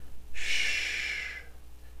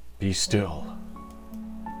Be still.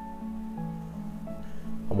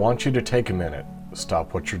 I want you to take a minute.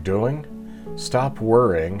 Stop what you're doing, stop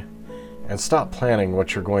worrying, and stop planning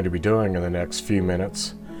what you're going to be doing in the next few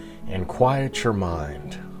minutes, and quiet your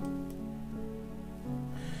mind.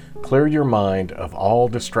 Clear your mind of all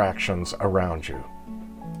distractions around you.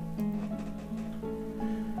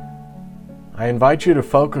 I invite you to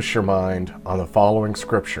focus your mind on the following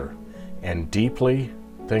scripture and deeply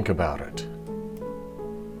think about it.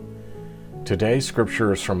 Today's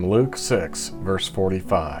scripture is from Luke 6, verse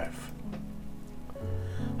 45.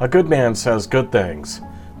 A good man says good things.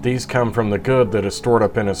 These come from the good that is stored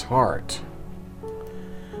up in his heart.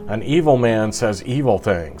 An evil man says evil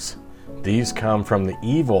things. These come from the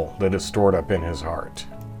evil that is stored up in his heart.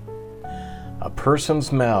 A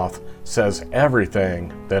person's mouth says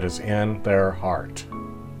everything that is in their heart.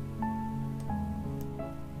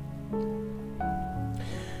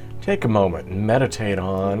 Take a moment and meditate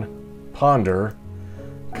on, ponder,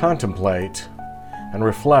 contemplate, and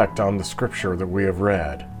reflect on the scripture that we have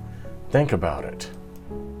read. Think about it.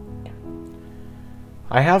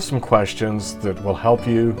 I have some questions that will help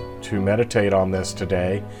you to meditate on this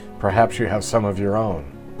today. Perhaps you have some of your own.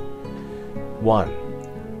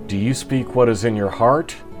 1. Do you speak what is in your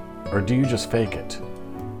heart, or do you just fake it?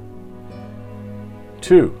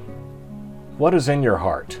 2. What is in your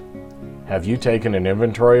heart? Have you taken an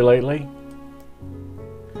inventory lately?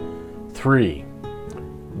 3.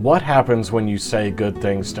 What happens when you say good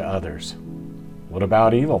things to others? What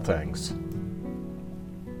about evil things?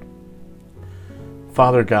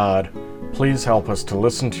 Father God, please help us to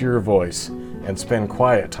listen to your voice and spend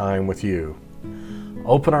quiet time with you.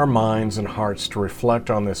 Open our minds and hearts to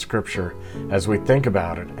reflect on this scripture as we think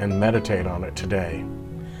about it and meditate on it today.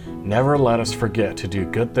 Never let us forget to do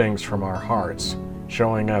good things from our hearts,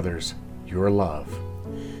 showing others your love.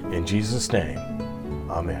 In Jesus' name,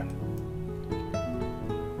 amen.